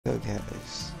So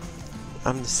guys,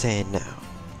 I'm saying now,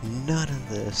 none of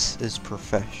this is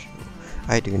professional.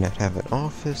 I do not have an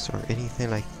office or anything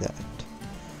like that.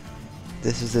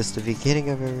 This is just the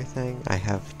beginning of everything. I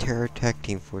have Terror Tech,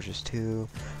 Team Fortress 2,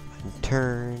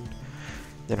 Unturned,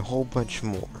 then a whole bunch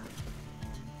more.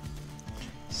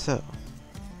 So,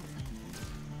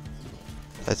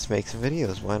 let's make some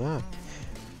videos, why not?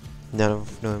 None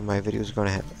of my videos are going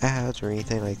to have ads or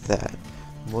anything like that.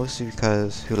 Mostly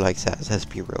because who likes ads? Let's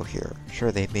be real here.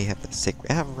 Sure, they may have the sick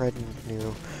ad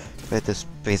revenue, but this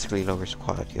basically lowers the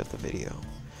quality of the video.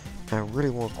 And I really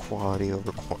want quality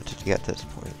over quantity at this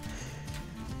point.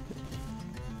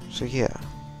 So yeah,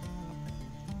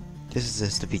 this is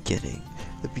just the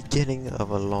beginning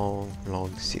of a long,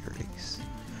 long series.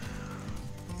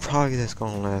 Probably that's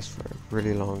gonna last for a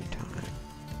really long time.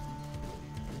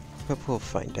 But we'll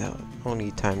find out. Only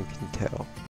time can tell.